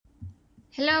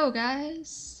Hello,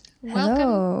 guys. Welcome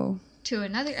Hello. to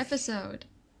another episode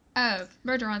of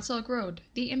Murder on Silk Road,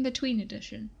 the In-Between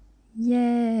edition.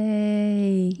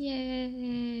 Yay.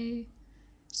 Yay!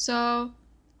 So,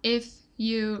 if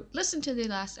you listened to the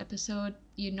last episode,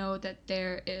 you know that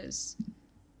there is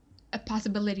a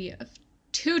possibility of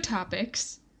two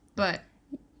topics, but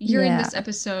you're in this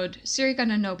episode, so you're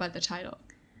gonna know by the title.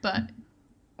 But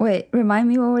wait, remind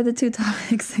me, what were the two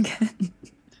topics again?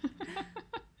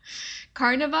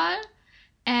 Carnival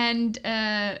and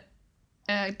the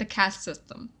caste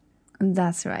system.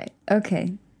 That's right.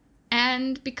 Okay.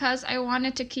 And because I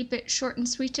wanted to keep it short and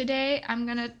sweet today, I'm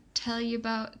going to tell you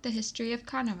about the history of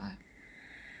Carnival.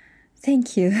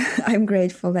 Thank you. I'm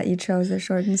grateful that you chose a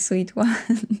short and sweet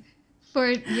one.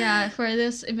 For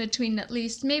this in between at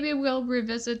least. Maybe we'll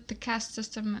revisit the caste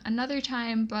system another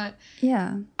time, but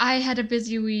yeah. I had a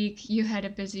busy week. You had a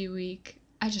busy week.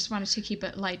 I just wanted to keep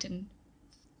it light and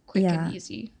quick and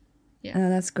easy. Yeah. No,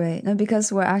 that's great. No, because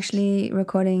we're actually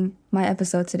recording my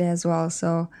episode today as well,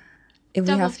 so if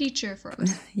Double we have feature for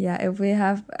us. Yeah, if we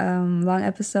have long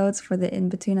episodes for the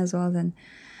in-between as well, then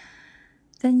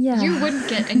yeah. You wouldn't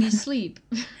get any sleep.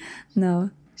 No.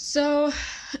 So,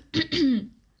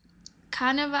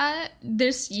 Carnival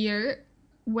this year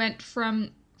went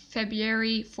from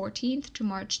February 14th to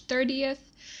March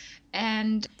 30th,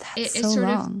 and That's so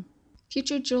long.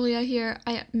 Future Julia here,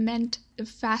 I meant the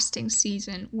fasting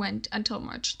season went until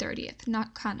March 30th,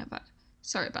 not Carnival.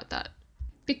 Sorry about that.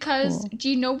 Because do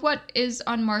you know what is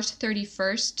on March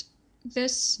 31st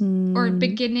or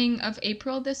beginning of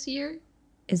April this year?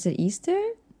 Is it Easter?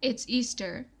 It's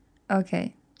Easter.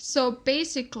 Okay. So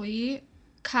basically,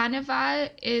 Carnival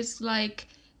is like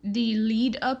the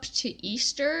lead up to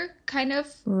Easter, kind of,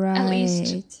 right. At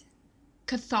least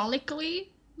Catholically,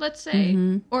 let's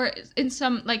say, or in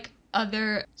some like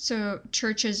other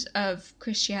churches of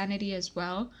Christianity as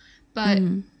well. But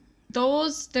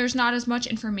there's not as much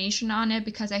information on it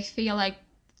because I feel like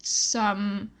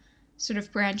some sort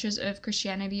of branches of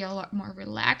Christianity are a lot more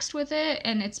relaxed with it,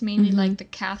 and it's mainly like the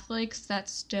Catholics that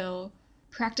still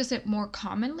practice it more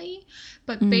commonly.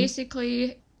 But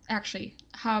basically, actually,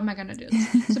 how am I gonna do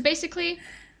this? So basically,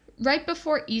 right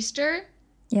before Easter,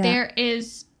 there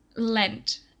is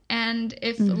Lent. And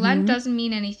if Lent doesn't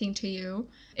mean anything to you,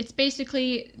 it's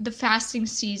basically the fasting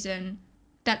season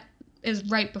that is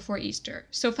right before Easter.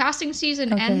 So fasting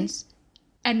season ends,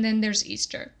 and then there's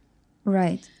Easter.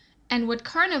 Right. And what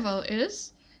Carnival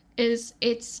is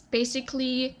it's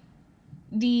basically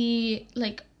the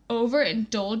like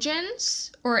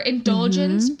overindulgence or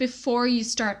indulgence before you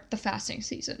start the fasting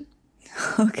season.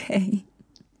 Okay.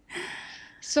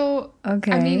 So,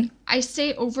 I mean, I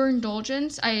say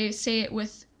overindulgence, I say it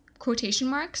with quotation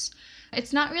marks.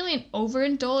 It's not really an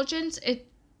overindulgence.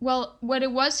 What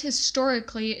it was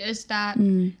historically is that,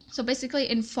 so basically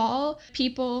in fall,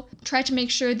 people try to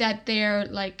make sure that their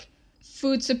like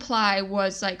food supply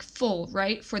was like full,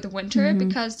 right, for the winter,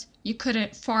 because you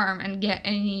couldn't farm and get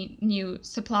any new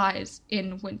supplies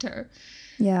in winter.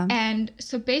 Yeah. And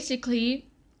so basically,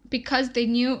 because they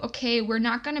knew, okay, we're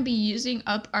not going to be using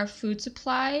up our food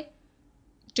supply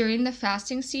during the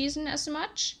fasting season as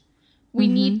much, we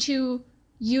need to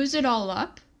use it all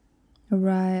up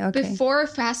before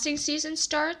fasting season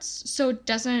starts so it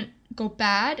doesn't go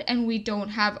bad and we don't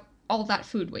have all that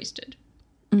food wasted.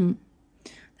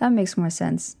 That makes more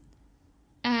sense.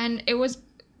 And it was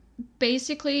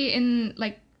basically in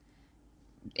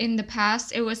the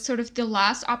past, it was sort of the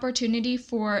last opportunity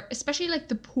for especially like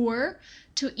the poor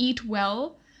to eat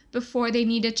well before they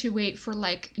needed to wait for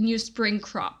like new spring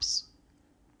crops.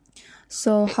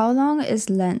 So how long is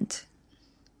Lent?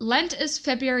 Lent is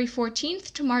February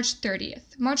 14th to March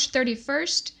 30th. March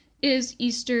 31st is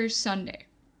Easter Sunday.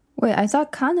 Wait, I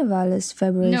thought Carnival is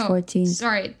February 14th.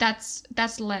 Sorry,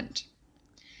 that's Lent.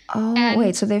 Oh,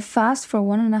 wait, so they fast for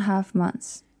 1.5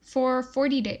 months. For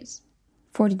 40 days.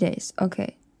 40 days,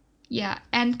 okay. Yeah,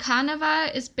 and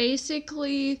Carnival is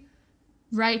basically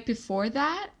right before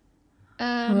that.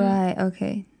 Right,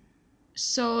 okay.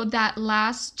 So that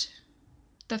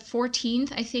the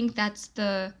 14th, I think that's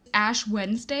the Ash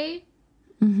Wednesday.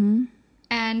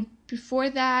 And before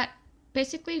that,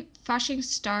 basically fasting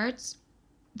starts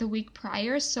the week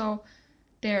prior. So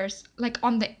there's like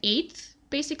on the 8th,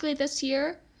 basically this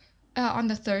year, on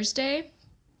the Thursday,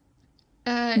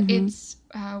 it's,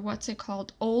 what's it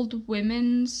called? Old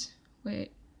Women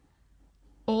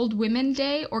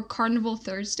Day or Carnival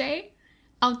Thursday.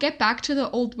 I'll get back to the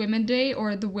Old Women Day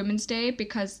or the Women's Day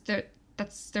because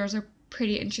there's a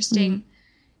pretty interesting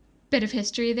bit of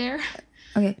history there.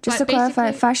 Okay, just to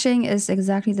clarify, fasting is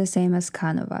exactly the same as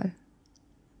Carnival.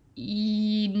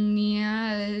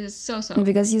 Yeah, so.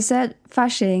 Because you said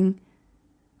Fasching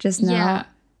just now, Yeah.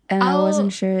 and I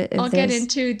wasn't sure I'll if get there's...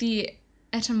 into the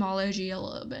etymology a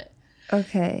little bit.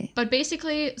 Okay. But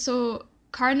basically, so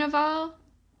Carnival,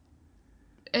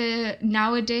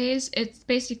 nowadays, it's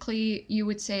basically, you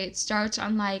would say it starts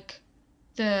on like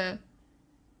the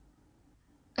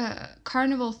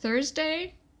Carnival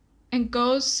Thursday and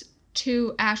goes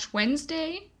to Ash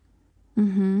Wednesday.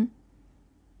 Mm-hmm.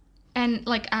 And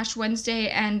like Ash Wednesday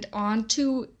and on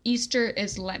to Easter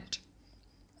is Lent.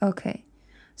 Okay.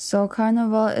 So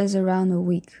Carnival is around a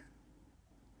week.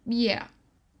 Yeah.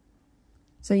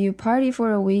 So you party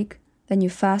for a week, then you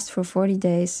fast for 40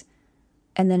 days,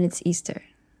 and then it's Easter.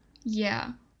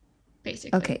 Yeah,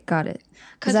 basically. Okay, got it.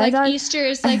 Because like Easter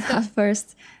is like at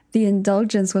first the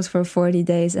indulgence was for 40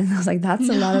 days, and I was like, that's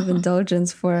a lot of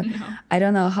indulgence for I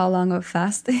don't know how long of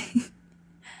fasting.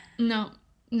 No,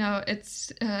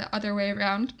 it's other way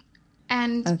around.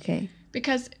 And okay,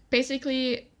 because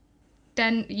basically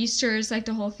then Easter is like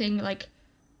the whole thing, like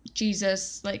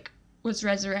Jesus like was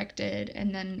resurrected,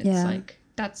 and then it's like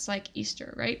that's like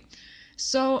Easter, right?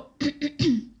 So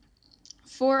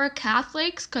for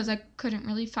Catholics, because I couldn't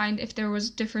really find if there was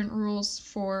different rules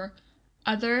for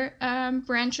other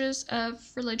branches of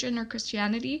religion or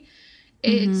Christianity,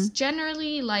 it's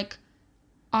generally like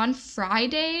on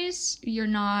Fridays you're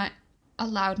not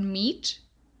allowed meat,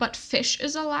 but fish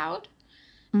is allowed.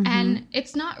 And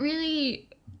it's not really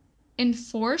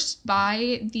enforced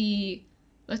by the,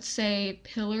 let's say,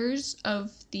 pillars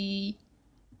of the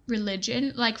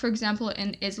religion. Like, for example,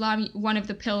 in Islam, one of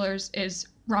the pillars is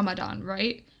Ramadan,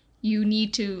 right? You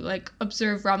need to like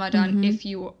observe Ramadan if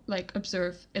you like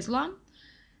observe Islam.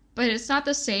 But it's not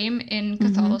the same in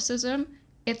Catholicism.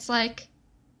 It's like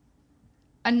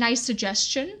a nice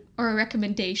suggestion or a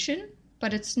recommendation,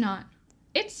 but it's not.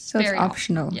 It's very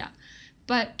optional. Yeah.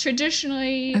 But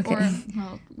traditionally, or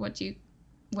well,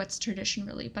 what's tradition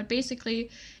really? But basically,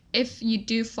 if you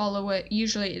do follow it,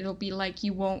 usually it'll be like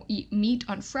you won't eat meat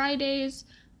on Fridays.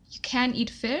 You can eat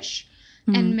fish,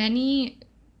 and many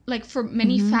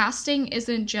fasting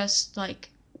isn't just like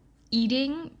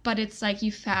eating, but it's like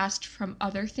you fast from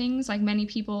other things. Like many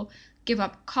people give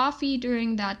up coffee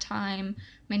during that time.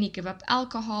 Many give up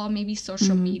alcohol, maybe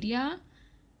social media.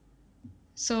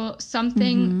 So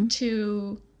something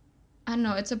to, I don't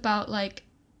know, it's about like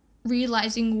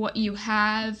realizing what you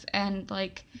have and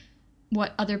like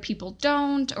what other people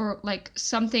don't, or like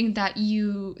something that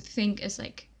you think is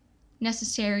like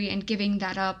necessary and giving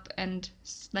that up, and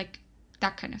like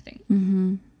that kind of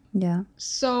thing. Yeah.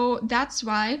 So that's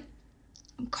why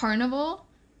Carnival,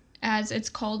 as it's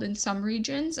called in some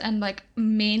regions, and like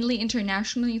mainly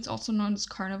internationally, it's also known as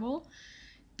Carnival.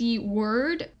 The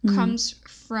word comes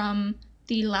from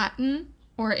the Latin,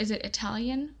 or is it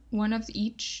Italian? One of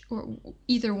each, or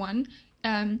either one.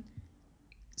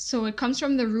 So it comes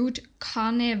from the root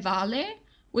carnevale,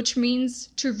 which means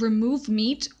to remove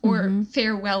meat or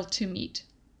farewell to meat.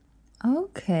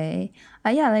 Okay.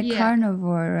 Like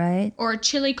carnivore, right? Or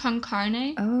chili con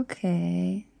carne.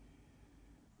 Okay.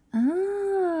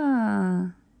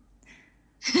 I'm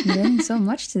learning so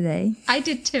much today. I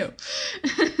did too.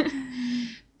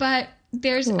 But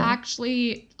there's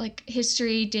actually like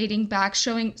history dating back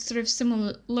showing sort of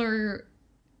similar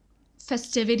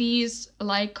festivities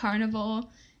like Carnival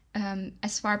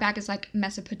as far back as like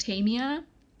Mesopotamia.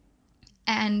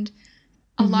 And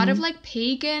a lot of like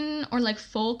pagan or like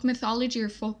folk mythology or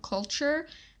folk culture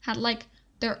had like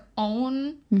their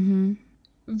own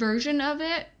version of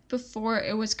it before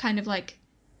it was kind of like,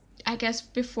 I guess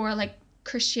before like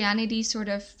Christianity sort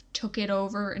of took it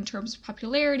over in terms of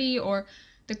popularity, or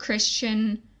the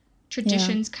Christian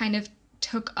traditions kind of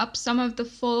took up some of the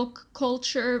folk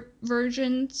culture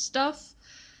version stuff.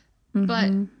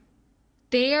 But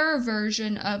their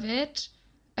version of it,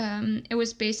 it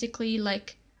was basically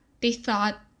like they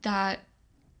thought that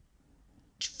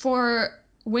for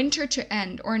winter to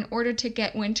end, or in order to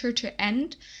get winter to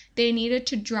end, they needed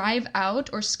to drive out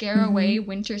or scare away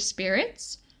winter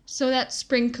spirits so that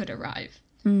spring could arrive.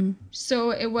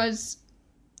 So it was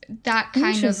that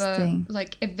kind of a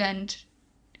like event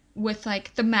with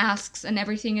like the masks and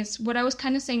everything. Is what I was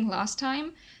kind of saying last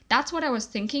time. That's what I was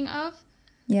thinking of.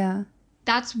 Yeah.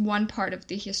 That's one part of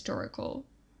the historical,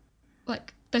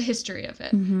 like the history of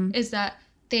it, is that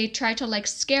they try to like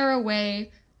scare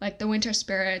away like the winter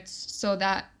spirits so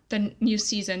that the new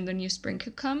season, the new spring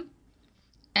could come.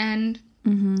 And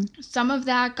some of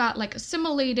that got like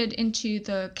assimilated into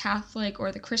the Catholic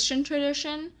or the Christian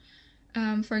tradition.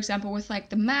 For example, with like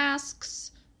the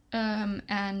masks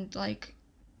and like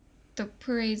the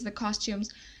parades, the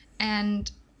costumes.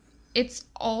 And it's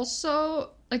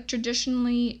also like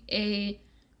traditionally a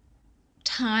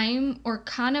time, or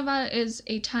Carnival is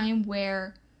a time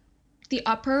where the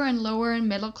upper and lower and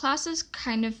middle classes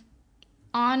kind of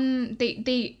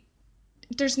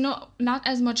there's not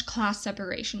as much class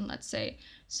separation, let's say.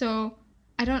 So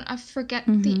I forget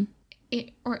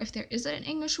or if there is an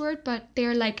English word, but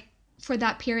they're like, for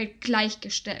that period,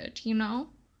 gleichgestellt, you know?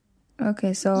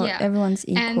 Okay, so everyone's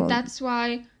equal. And that's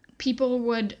why people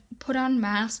would put on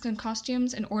masks and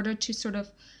costumes in order to sort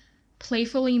of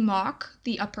playfully mock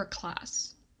the upper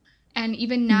class. And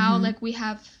even now, like, we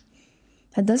have...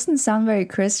 That doesn't sound very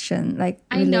Christian, like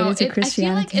related to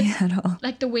Christianity I feel like at all.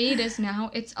 Like the way it is now,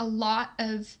 it's a lot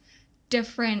of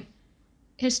different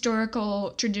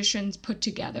historical traditions put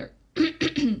together.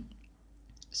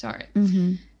 Sorry.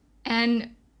 And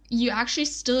you actually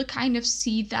still kind of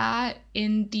see that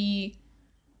in the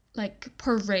like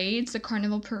parades, the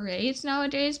carnival parades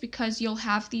nowadays, because you'll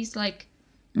have these like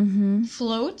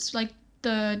floats, like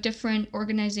the different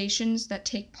organizations that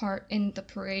take part in the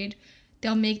parade.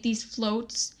 They'll make these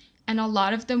floats, and a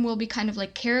lot of them will be kind of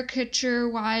like caricature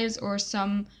wise, or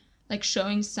some like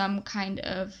showing some kind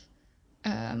of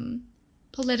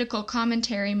political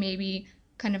commentary, maybe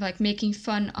kind of like making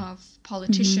fun of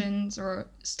politicians or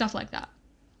stuff like that.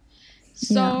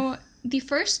 So the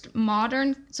first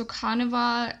modern, so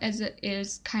Carnival as it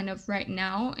is kind of right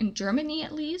now in Germany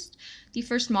at least, the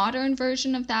first modern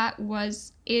version of that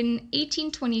was in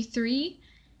 1823.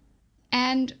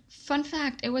 And fun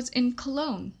fact, it was in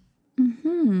Cologne.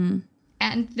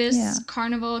 And this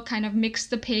carnival kind of mixed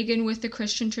the pagan with the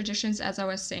Christian traditions, as I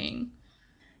was saying.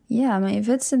 Yeah, I mean, if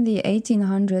it's in the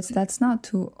 1800s, that's not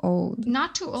too old.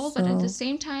 Not too old, but at the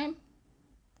same time,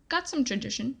 got some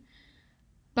tradition.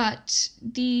 But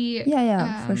the...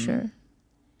 Yeah, for sure.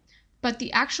 But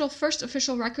the actual first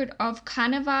official record of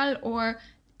Carnival, or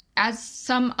as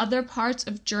some other parts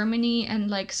of Germany and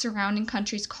like surrounding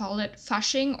countries call it,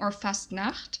 Fasching or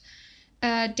Fastnacht,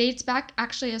 dates back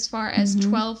actually as far as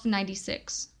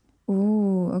 1296.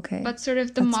 Ooh, okay. But sort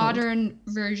of the modern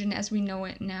version as we know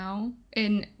it now,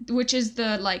 which is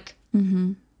the like,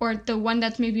 or the one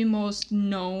that's maybe most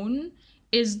known,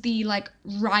 is the like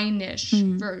Rhinish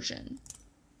version.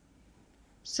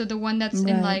 So the one that's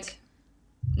in like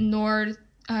North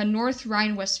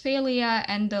Rhine-Westphalia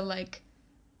and the like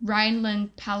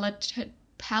Rhineland Palatinate.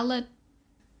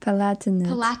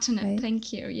 Right?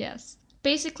 Thank you. Yes.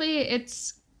 Basically,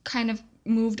 it's kind of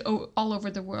moved all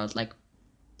over the world. Like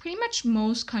pretty much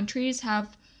most countries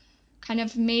have kind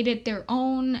of made it their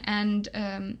own, and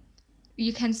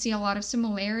you can see a lot of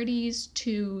similarities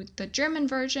to the German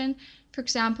version. For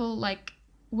example, like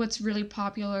what's really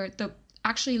popular, the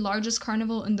actually largest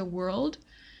carnival in the world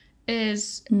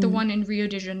is the one in Rio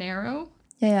de Janeiro.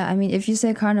 Yeah. I mean, if you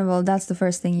say carnival, that's the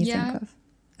first thing you think of,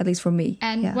 at least for me.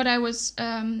 And what I was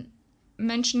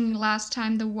mentioning last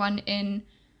time, the one in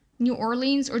New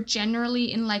Orleans, or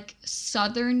generally in like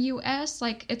southern US,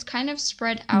 like it's kind of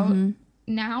spread out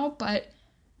now, but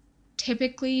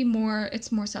typically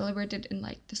it's more celebrated in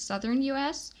like the southern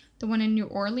US. The one in New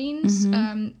Orleans,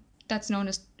 that's known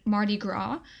as Mardi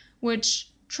Gras, which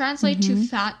translate to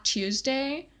Fat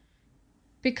Tuesday,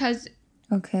 because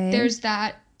there's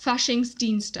that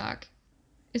Faschingsdienstag.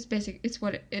 It's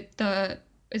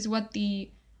what the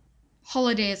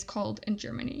holiday is called in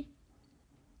Germany,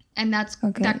 and that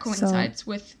coincides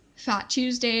with Fat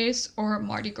Tuesdays or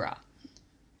Mardi Gras.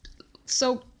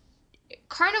 So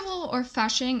Carnival or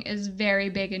Fasching is very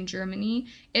big in Germany.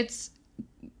 It's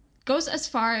goes as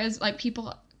far as like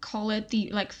people call it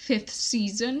the like fifth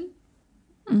season,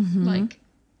 like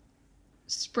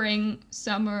spring,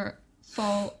 summer,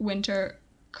 fall, winter,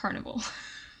 carnival,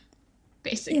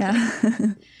 basically.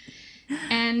 Yeah.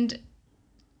 And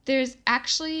there's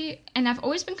actually, and I've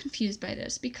always been confused by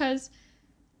this, because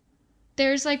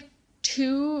there's like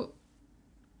 2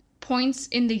 points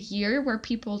in the year where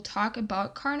people talk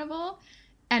about carnival,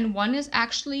 and one is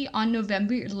actually on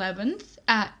November 11th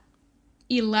at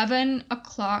 11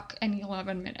 o'clock and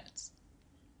 11 minutes.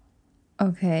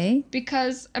 Okay.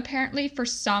 Because apparently for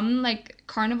some like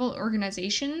carnival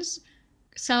organizations,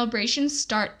 celebrations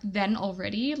start then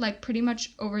already, like pretty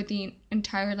much over the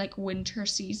entire like winter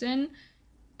season.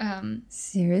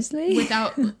 Seriously?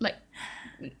 Without like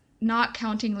not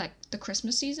counting like the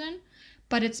Christmas season,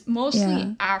 but it's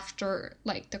mostly after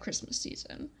like the Christmas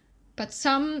season. But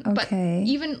but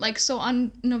even like, so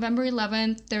on November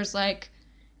 11th, there's like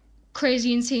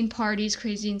crazy insane parties,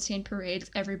 crazy insane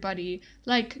parades. Everybody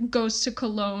like goes to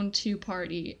Cologne to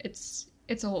party. It's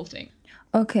a whole thing.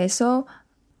 Okay, so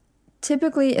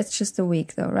typically it's just a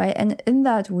week though, right? And in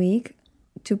that week,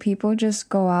 do people just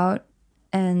go out,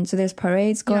 and so there's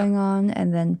parades going on,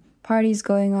 and then parties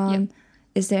going on. Yep.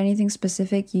 Is there anything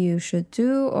specific you should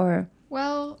do, or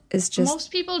it's just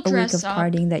most people a week dress of up.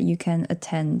 partying that you can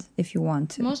attend if you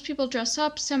want to? Most people dress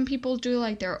up. Some people do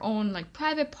like their own like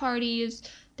private parties.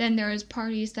 Then there's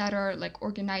parties that are like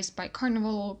organized by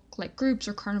Carnival like groups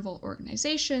or Carnival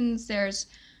organizations. There's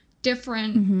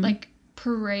different like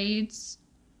parades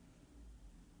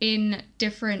in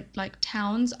different like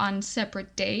towns on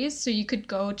separate days. So you could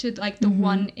go to like the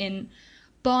one in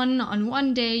Bonn on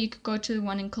one day, you could go to the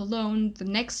one in Cologne the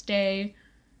next day.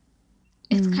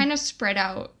 It's kind of spread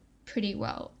out pretty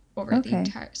well over the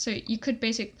entire. So you could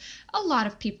basically, a lot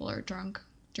of people are drunk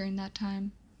during that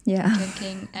time. Yeah.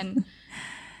 Drinking and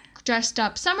dressed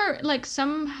up.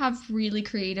 Some have really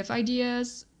creative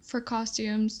ideas for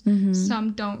costumes.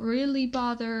 Some don't really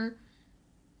bother.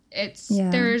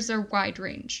 There's a wide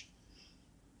range.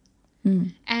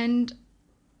 And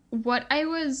what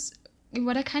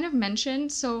I kind of mentioned,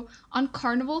 so on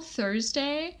Carnival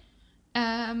Thursday,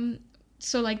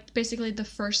 so like basically the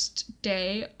first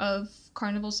day of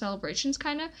Carnival celebrations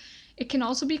kind of, it can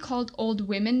also be called Old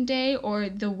Women Day or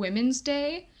the Women's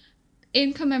Day,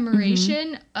 in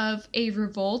commemoration of a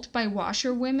revolt by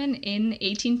washerwomen in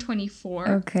 1824.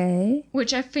 Okay.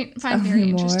 Which I find very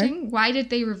interesting. Why did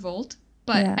they revolt?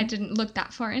 But I didn't look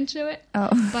that far into it. Oh,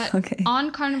 but okay.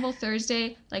 On Carnival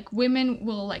Thursday, like women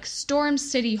will like storm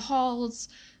city halls,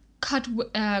 cut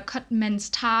men's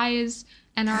ties,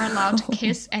 and are allowed to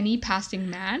kiss any passing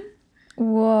man.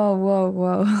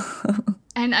 Whoa.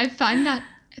 And I find that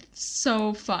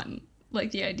so fun,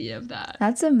 like the idea of that.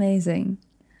 That's amazing.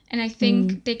 And I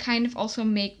think they kind of also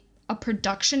make a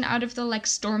production out of the like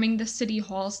storming the city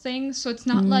halls thing. So it's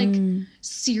not like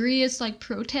serious like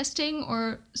protesting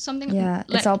or something. Yeah,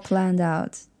 like, it's all planned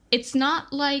out. It's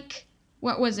not like,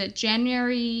 what was it?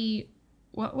 January,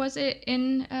 what was it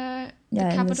in the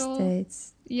capital? In the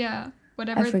States. Yeah,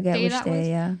 whatever I forget day which that day, was.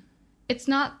 yeah. It's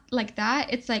not like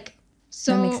that. It's like,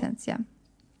 so. That makes sense, yeah.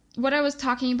 What I was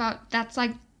talking about, that's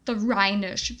like the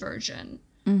Rhinish version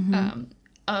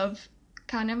of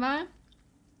Carnival.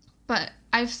 But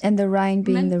and the Rhine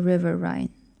being the river Rhine.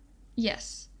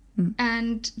 Yes.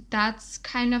 And that's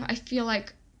kind of, I feel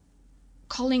like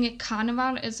calling it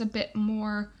Carnival is a bit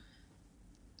more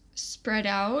spread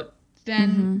out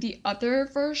than the other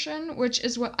version, which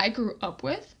is what I grew up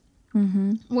with,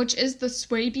 which is the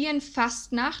Swabian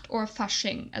Fastnacht or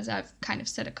Fasching, as I've kind of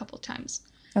said a couple times.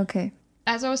 Okay.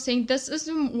 As I was saying, this is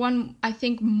one, I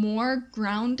think, more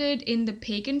grounded in the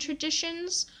pagan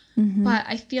traditions, but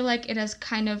I feel like it has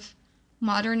kind of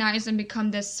modernized and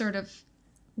become this sort of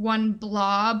one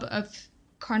blob of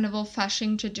Carnival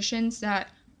Fasching traditions that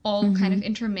all kind of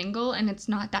intermingle, and it's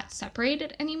not that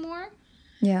separated anymore.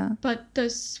 Yeah. But the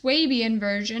Swabian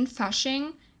version,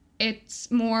 Fasching, it's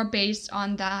more based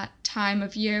on that time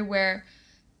of year where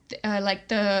like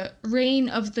the reign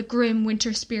of the grim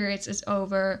winter spirits is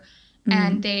over,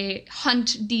 and they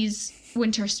hunt these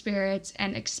winter spirits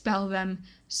and expel them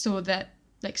so that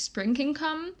like spring can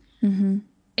come.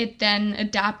 It then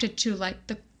adapted to like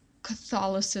the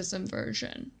Catholicism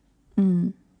version.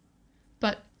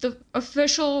 But the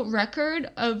official record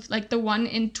of like the one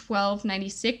in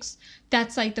 1296,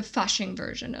 that's like the Fasching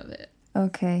version of it.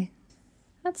 Okay.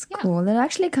 That's cool. That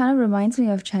actually kind of reminds me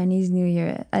of Chinese New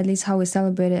Year, at least how we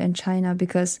celebrate it in China,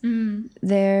 because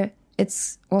there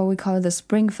it's what we call the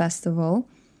Spring Festival,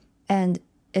 and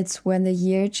it's when the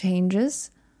year changes.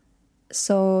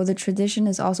 So the tradition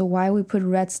is also why we put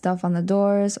red stuff on the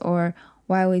doors or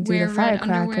why we do the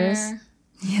firecrackers.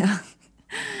 Yeah.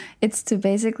 It's to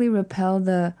basically repel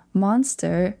the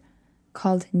monster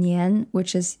called Nian,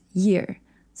 which is year.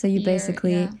 So you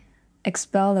basically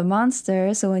expel the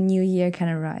monster so a new year can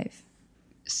arrive.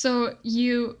 So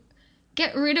you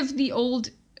get rid of the old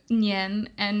Nian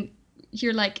and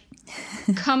you're like,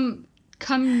 come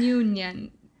new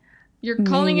Nian. You're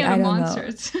calling it a monster.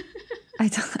 I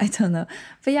don't know.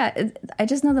 But yeah, I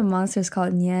just know the monster is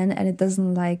called Nian and it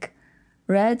doesn't like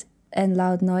red and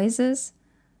loud noises.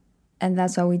 And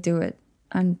that's why we do it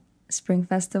on Spring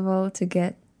Festival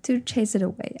to chase it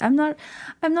away. I'm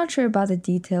not sure about the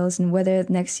details and whether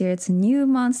next year it's a new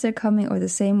monster coming or the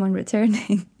same one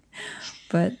returning.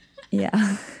 But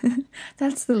yeah,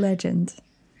 that's the legend.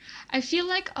 I feel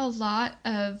like a lot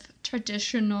of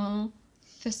traditional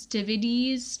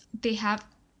festivities, they have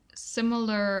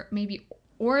similar maybe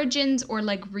origins or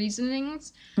like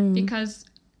reasonings, because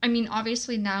I mean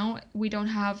obviously now we don't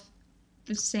have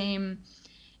the same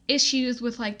issues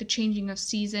with like the changing of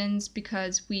seasons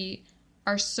because we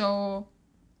are so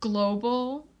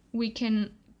global. We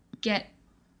can get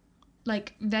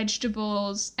like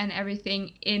vegetables and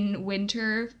everything in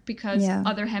winter because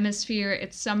other hemisphere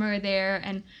it's summer there,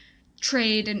 and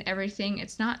trade and everything,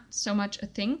 it's not so much a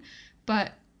thing.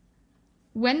 But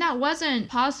when that wasn't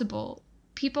possible,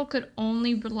 people could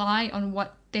only rely on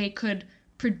what they could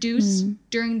produce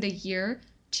during the year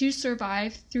to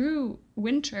survive through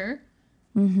winter.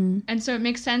 And so it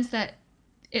makes sense that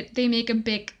they make a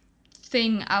big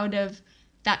thing out of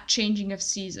that changing of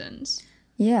seasons.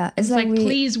 Yeah, it's like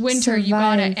please, winter, survived. You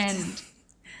gotta end.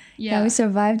 Yeah, we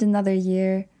survived another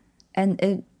year, and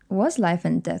it was life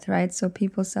and death, right? So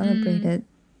people celebrated.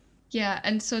 Yeah,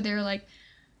 and so they're like,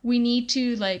 we need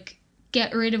to like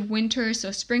get rid of winter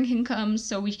so spring can come,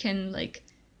 so we can like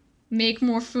make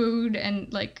more food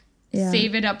and like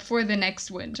save it up for the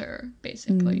next winter,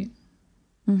 basically.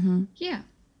 Yeah.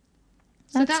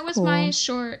 So that was my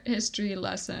short history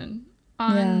lesson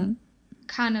on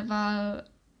Carnival,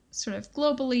 sort of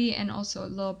globally, and also a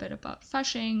little bit about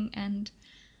Fasching and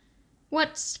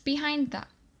what's behind that.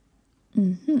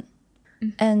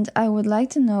 And I would like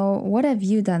to know, what have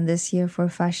you done this year for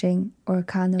Fasching or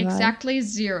Carnival? Exactly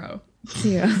zero.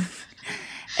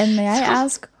 And may I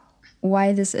ask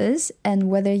why this is, and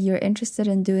whether you're interested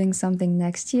in doing something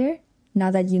next year, now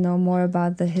that you know more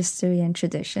about the history and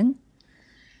tradition?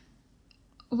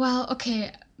 Well,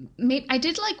 okay, maybe I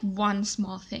did like one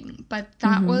small thing, but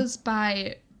that was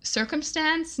by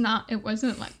circumstance, it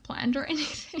wasn't like planned or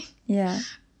anything. Yeah.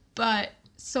 But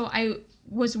so I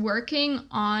was working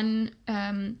on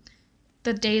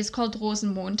the day is called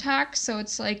Rosenmontag, so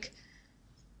it's like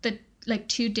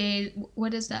 2 days.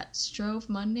 What is that? Strove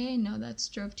Monday? No, that's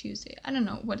Strove Tuesday. I don't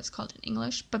know what it's called in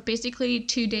English, but basically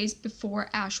 2 days before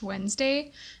Ash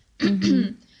Wednesday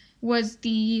was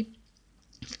the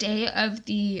day of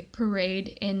the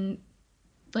parade in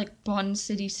like Bonn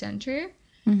city center.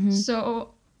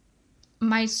 So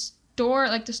my store,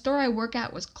 like the store I work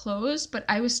at, was closed, but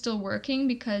I was still working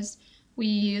because we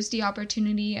used the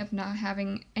opportunity of not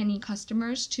having any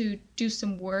customers to do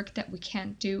some work that we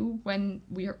can't do when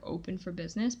we are open for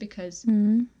business, because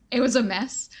it was a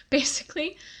mess,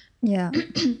 basically. Yeah.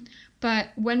 But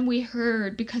when we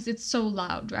heard, because it's so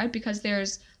loud, right? Because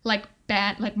there's like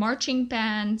marching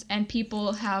bands, and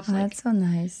people have that's so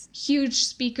nice. Huge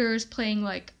speakers playing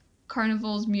like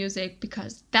Carnival's music,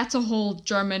 because that's a whole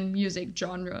German music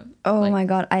genre. Oh my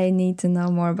God, I need to know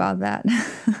more about that.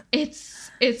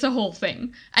 It's a whole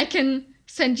thing. I can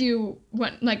send you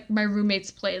my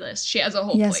roommate's playlist. She has a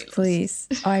whole playlist. Yes, please.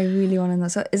 Oh, I really want to know.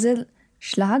 So is it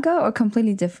Schlager or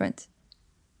completely different?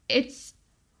 It's,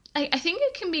 I think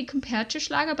it can be compared to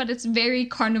Schlager, but it's very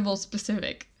Carnival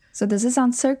specific. So does it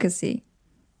sound circusy?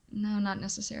 No, not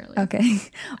necessarily. Okay.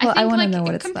 Well, I want to know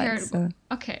what it's like. So.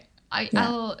 Okay.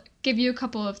 I'll give you a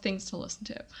couple of things to listen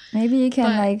to. Maybe you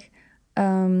can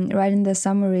write in the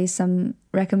summary some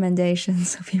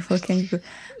recommendations so people can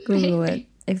Google it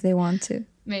if they want to.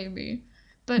 Maybe.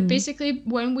 But basically,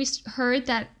 when we heard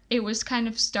that it was kind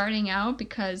of starting out,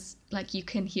 because like you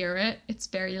can hear it, it's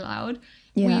very loud.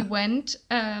 Yeah. We went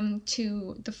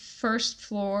to the first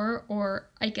floor, or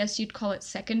I guess you'd call it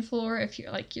second floor if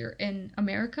you're in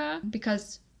America,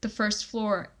 because the first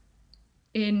floor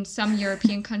in some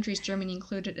European countries, Germany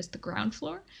included, is the ground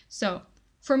floor. So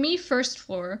for me, first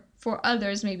floor. For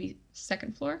others, maybe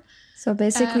second floor. So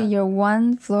basically, you're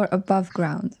one floor above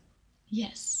ground.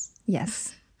 Yes.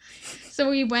 Yes.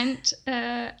 So we went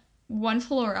one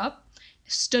floor up,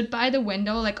 stood by the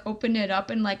window, like opened it up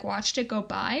and like watched it go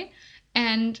by.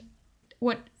 And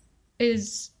what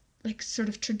is like sort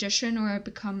of tradition, or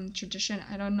become tradition,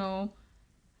 I don't know.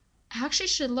 I actually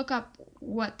should look up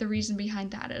what the reason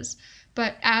behind that is.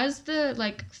 But as the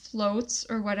like floats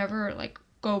or whatever like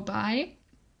go by,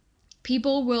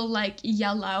 people will like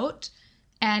yell out,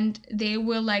 and they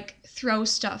will like throw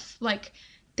stuff. Like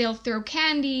they'll throw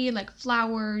candy, like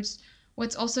flowers.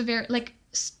 What's also very like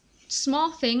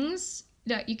small things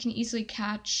that you can easily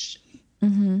catch,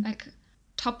 like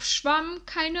Topfschwamm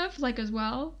kind of like as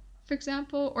well, for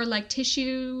example, or like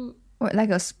tissue. What, like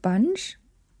a sponge?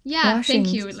 Yeah, Washing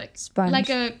thank you. Like sponge. like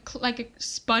a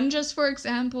sponges, for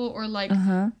example, or like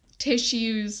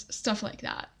tissues, stuff like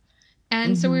that.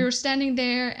 And so we were standing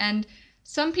there, and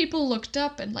some people looked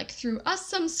up and like threw us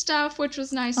some stuff, which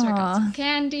was nice. So I got some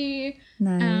candy.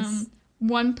 Nice.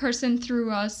 One person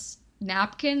threw us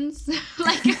napkins,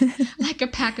 like a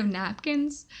pack of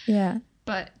napkins. Yeah.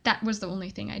 But that was the only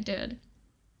thing I did.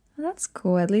 Well, that's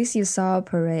cool. At least you saw a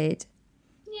parade.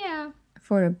 Yeah.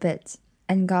 For a bit,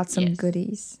 and got some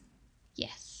goodies.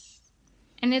 Yes.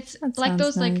 And it's like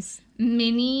those nice. Like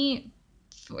mini,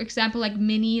 for example, like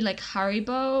mini like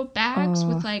Haribo bags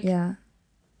with like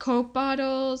Coke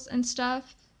bottles and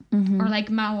stuff, or like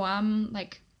Mawam,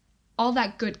 like all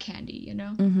that good candy, you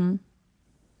know.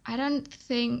 I don't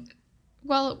think.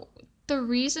 Well, the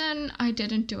reason I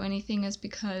didn't do anything is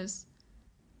because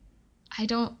I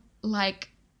don't like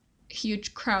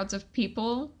huge crowds of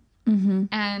people.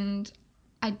 And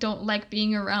I don't like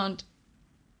being around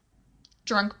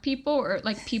drunk people or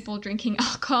like people drinking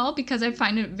alcohol because I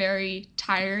find it very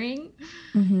tiring.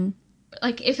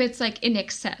 Like if it's like in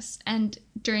excess, and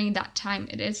during that time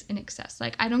it is in excess.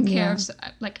 Like I don't care if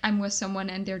like I'm with someone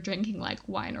and they're drinking like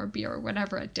wine or beer or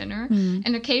whatever at dinner.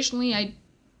 And occasionally I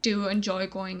do enjoy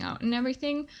going out and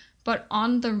everything, but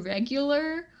on the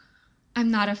regular,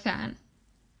 I'm not a fan.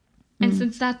 And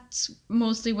since that's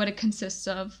mostly what it consists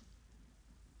of,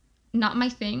 not my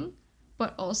thing,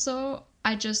 but also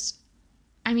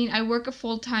I work a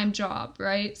full-time job,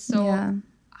 right? So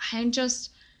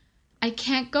I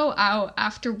can't go out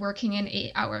after working an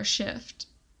 8-hour shift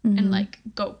and like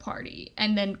go party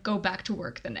and then go back to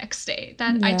work the next day.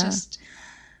 I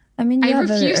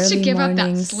refuse to give up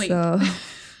that sleep. So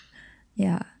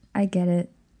yeah, I get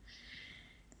it.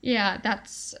 Yeah,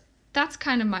 that's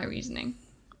kind of my reasoning.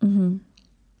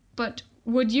 But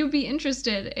would you be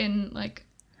interested in like,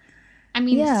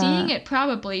 seeing it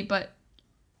probably, but...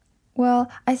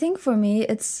 Well, I think for me,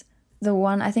 it's the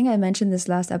one, I think I mentioned this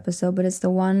last episode, but it's the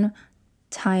one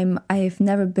time I've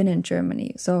never been in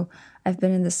Germany. So I've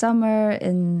been in the summer,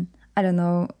 in, I don't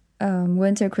know,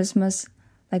 winter, Christmas,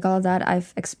 like all that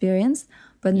I've experienced,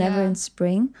 but never in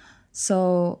spring.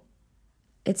 So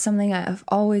it's something I've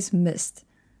always missed.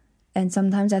 And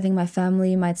sometimes I think my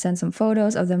family might send some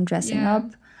photos of them dressing up.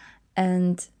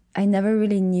 And I never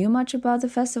really knew much about the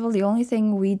festival. The only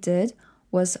thing we did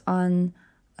was on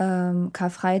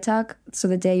Karfreitag, so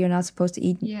the day you're not supposed to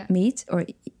eat meat, or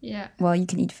well, you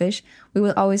can eat fish. We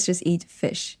would always just eat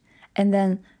fish. And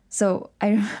then, so I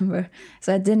remember,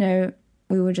 so at dinner,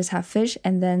 we would just have fish.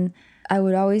 And then I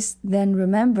would always then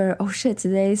remember, oh shit,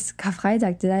 today's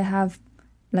Karfreitag. Did I have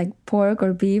like pork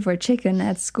or beef or chicken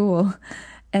at school?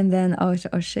 And then, oh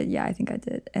shit, yeah, I think I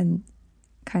did. And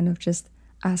kind of just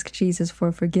ask Jesus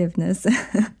for forgiveness.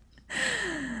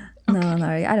 No,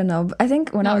 I don't know. I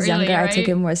think when I was younger, right? I took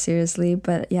it more seriously.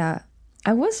 But yeah,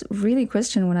 I was really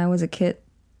Christian when I was a kid.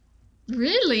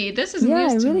 Really? This is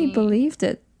news to me. I really believed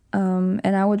it. And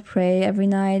I would pray every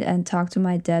night and talk to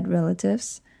my dead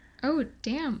relatives. Oh,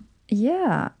 damn.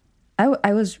 Yeah. I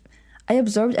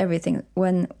absorbed everything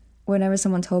whenever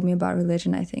someone told me about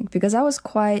religion, I think. Because I was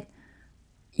quite,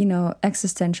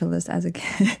 existentialist as a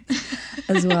kid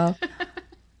as well.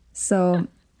 So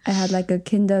I had like a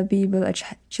Kinderbibel,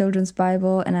 a children's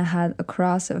Bible, and I had a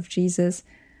cross of Jesus.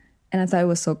 And I thought it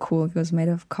was so cool. It was made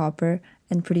of copper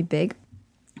and pretty big.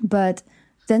 But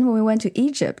then when we went to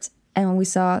Egypt and when we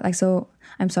saw, like, so,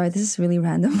 I'm sorry, this is really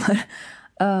random, but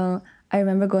I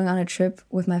remember going on a trip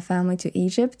with my family to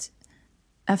Egypt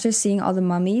after seeing all the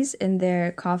mummies in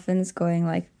their coffins going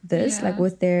like this, like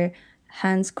with their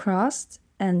hands crossed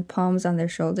and palms on their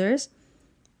shoulders.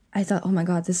 I thought, oh my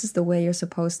God, this is the way you're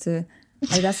supposed to,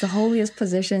 like, that's the holiest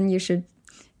position you should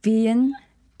be in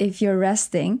if you're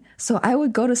resting. So I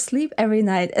would go to sleep every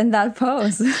night in that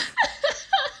pose.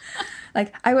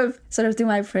 Like, I would sort of do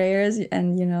my prayers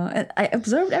and, and I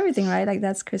absorbed everything, right? Like,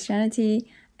 that's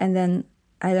Christianity. And then,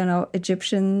 I don't know,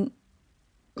 Egyptian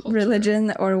culture,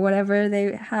 religion or whatever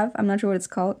they have. I'm not sure what it's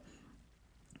called.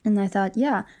 And I thought,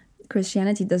 yeah,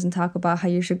 Christianity doesn't talk about how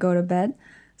you should go to bed.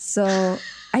 So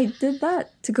I did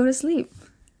that to go to sleep.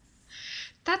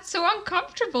 That's so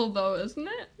uncomfortable, though, isn't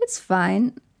it? It's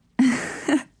fine.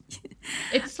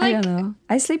 It's like, I don't know.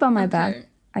 I sleep on my back.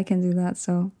 I can do that,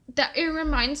 so. That it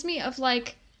reminds me of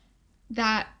like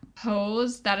that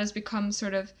pose that has become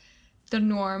sort of the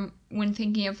norm when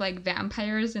thinking of like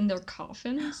vampires in their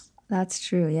coffins. That's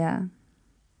true, yeah.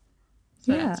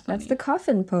 So yeah, that's the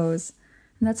coffin pose.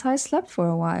 And that's how I slept for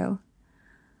a while.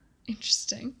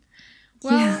 Interesting.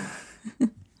 Well, yeah.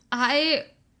 I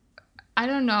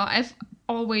don't know. I've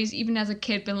always, even as a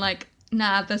kid, been like,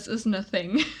 nah, this isn't a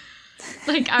thing.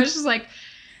 Like, I was just like,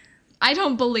 I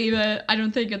don't believe it. I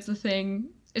don't think it's a thing.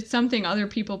 It's something other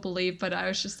people believe, but I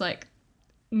was just like,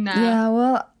 nah. Yeah,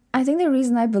 well, I think the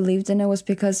reason I believed in it was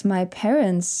because my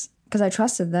parents, because I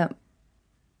trusted them.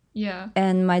 Yeah.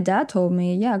 And my dad told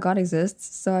me, yeah, God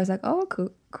exists. So I was like, oh,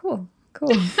 cool.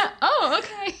 Oh,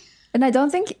 okay. And I don't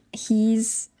think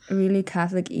he's really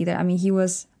Catholic either. I mean, he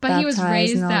was baptized he was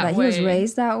raised and all that. way. He was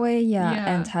raised that way,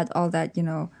 yeah, and had all that,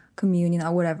 communion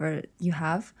or whatever you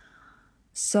have.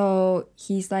 So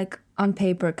he's like on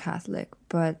paper Catholic,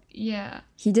 but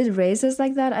he did raise us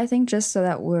like that, I think, just so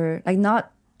that we're like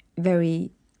not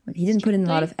very, he didn't put in a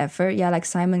lot of effort. Yeah, like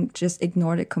Simon just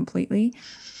ignored it completely,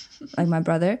 like my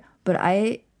brother. But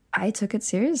I took it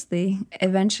seriously.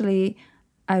 Eventually,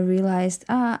 I realized,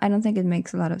 I don't think it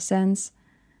makes a lot of sense.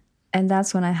 And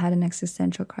that's when I had an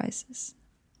existential crisis.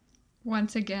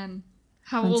 Once again.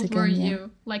 How old were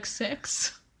you? Like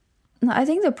 6? No, I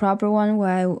think the proper one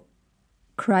where I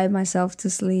cried myself to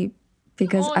sleep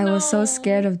because I was so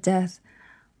scared of death.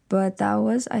 But that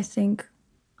was, I think,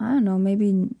 I don't know,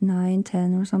 maybe 9,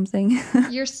 10 or something.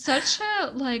 You're such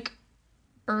a, like,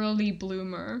 early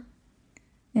bloomer.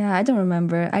 Yeah, I don't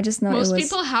remember. I just know most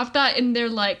people have that in their,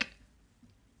 like,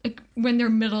 when they're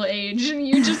middle age, and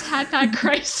you just had that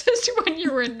crisis when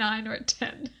you were 9 or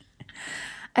 10.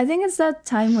 I think it's that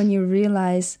time when you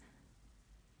realize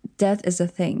death is a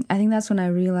thing. I think that's when I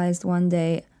realized one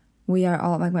day we are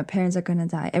all, like, my parents are gonna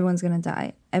die. Everyone's gonna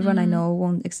die. Everyone I know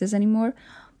won't exist anymore.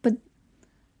 But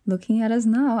looking at us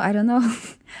now, I don't know.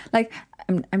 Like,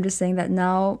 I'm just saying that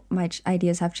now my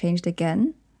ideas have changed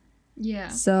again. Yeah.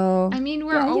 So I mean,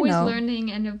 we're always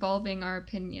learning and evolving our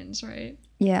opinions, right?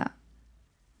 Yeah.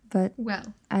 But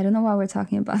I don't know why we're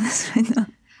talking about this right now.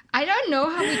 I don't know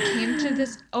how we came to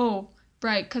this. Oh,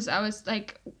 right, because I was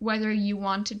like, whether you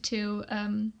wanted to.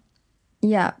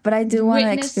 Yeah, but I do want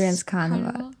to experience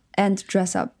Carnival and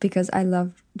dress up because I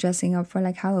love dressing up for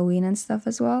like Halloween and stuff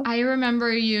as well. I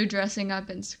remember you dressing up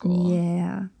in school.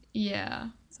 Yeah. Yeah.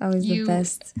 It's always the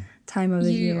best time of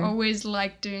the year. You always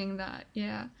like doing that.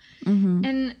 Yeah. Mm-hmm.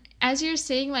 And as you're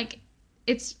saying, like,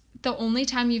 it's the only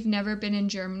time you've never been in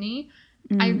Germany.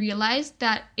 I realized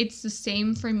that it's the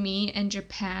same for me in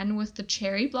Japan with the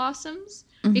cherry blossoms.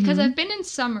 Because I've been in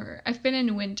summer, I've been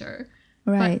in winter,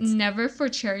 but never for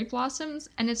cherry blossoms.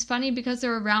 And it's funny because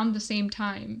they're around the same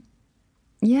time.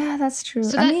 Yeah, that's true.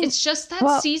 So it's just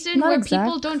that season where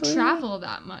people don't travel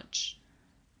that much.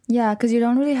 Yeah, because you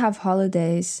don't really have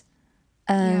holidays.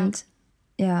 And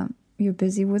yeah, you're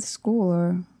busy with school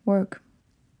or work.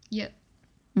 Yep.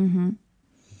 Mm-hmm.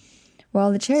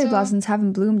 Well, the cherry blossoms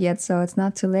haven't bloomed yet, so it's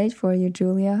not too late for you,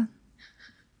 Julia.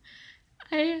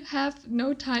 I have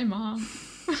no time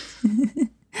off.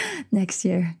 Next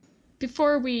year.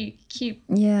 Before we keep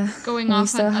going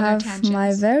off on other tangents. We still have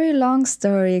my very long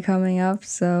story coming up,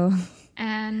 so...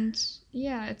 And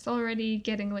yeah, it's already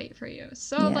getting late for you.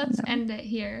 So let's end it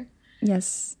here.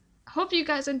 Yes. Hope you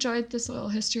guys enjoyed this little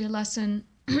history lesson.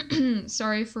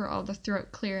 Sorry for all the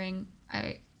throat clearing.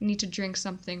 I need to drink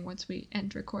something once we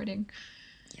end recording.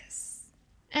 Yes.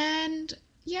 And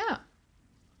yeah.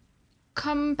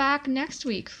 Come back next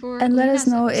week for and let us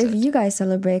know episode. If you guys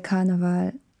celebrate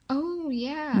Carnival. Oh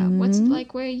yeah. What's it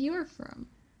like where you're from?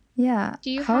 Yeah.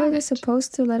 How are they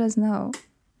supposed to let us know?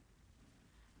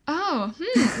 Oh,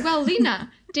 well,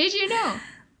 Lena, did you know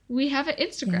we have an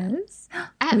Instagram? Yes.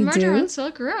 At Murder on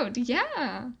Silk Road.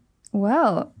 Yeah.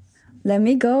 Well, let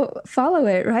me go follow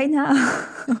it right now.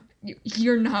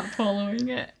 You're not following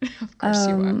it. Of course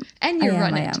you are. And you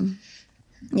run it. I am.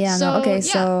 Yeah, so, no, okay,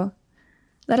 so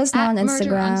let us know on Instagram.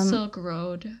 Murder on Silk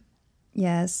Road.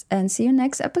 Yes, and see you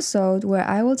next episode where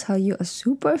I will tell you a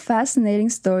super fascinating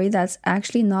story that's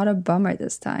actually not a bummer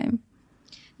this time.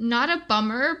 Not a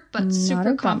bummer, but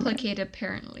super complicated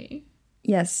apparently.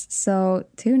 Yes, so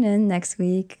tune in next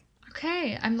week.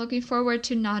 Okay, I'm looking forward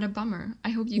to Not a Bummer. I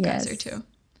hope you guys are too.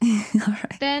 All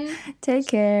right. Then take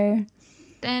care.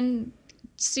 Then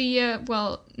see ya.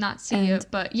 Well, not see ya,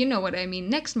 but you know what I mean.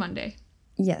 Next Monday.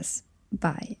 Yes.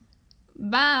 Bye.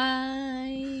 Bye.